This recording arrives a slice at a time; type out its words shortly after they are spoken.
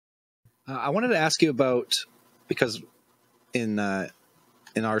I wanted to ask you about, because in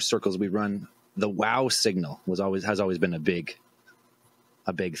our circles we run, the wow signal has always been a big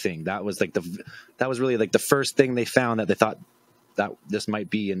thing. That was really like the first thing they found, that they thought that this might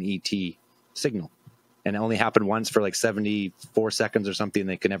be an ET signal, and it only happened once for like 74 seconds or something. And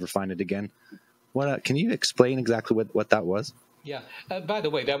they could never find it again. What can you explain exactly what that was? Yeah. By the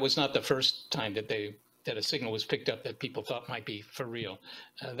way, that was not the first time that a signal was picked up that people thought might be for real.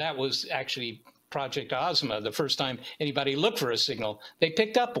 That was actually Project Ozma. The first time anybody looked for a signal, they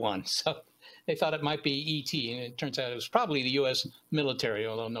picked up one. So they thought it might be ET, and it turns out it was probably the U.S. military,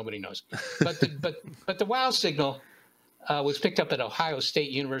 although nobody knows. But the wow signal was picked up at Ohio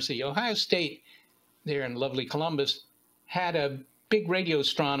State University. Ohio State, there in lovely Columbus, had a big radio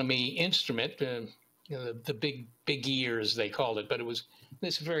astronomy instrument, the big ears they called it, but it was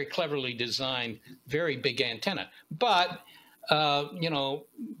this very cleverly designed, very big antenna. But by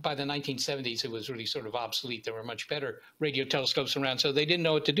the 1970s, it was really sort of obsolete. There were much better radio telescopes around, so they didn't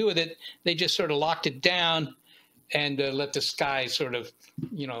know what to do with it. They just sort of locked it down and let the sky sort of,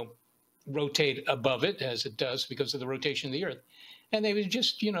 rotate above it, as it does because of the rotation of the Earth. And they would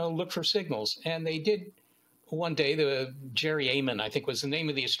just, look for signals. And they did one day. Jerry Amon, I think, was the name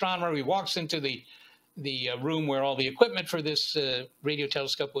of the astronomer. He walks into the room where all the equipment for this radio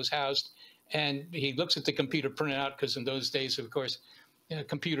telescope was housed, and he looks at the computer printout, because in those days, of course,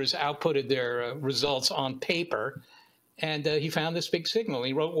 computers outputted their results on paper, and he found this big signal.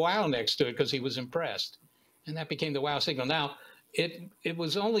 He wrote "wow" next to it because he was impressed, and that became the wow signal. Now, it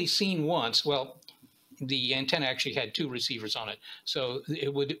was only seen once. Well, the antenna actually had two receivers on it, so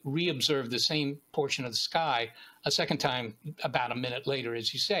it would reobserve the same portion of the sky a second time about a minute later,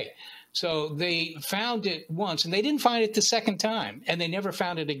 as you say. So they found it once, and they didn't find it the second time, and they never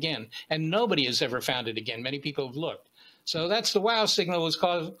found it again, and nobody has ever found it again. Many people have looked. So that's the wow signal. It was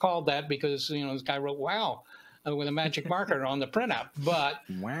called that because this guy wrote "wow" with a magic marker on the printout. But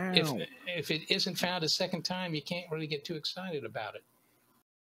Wow. if it isn't found a second time, you can't really get too excited about it.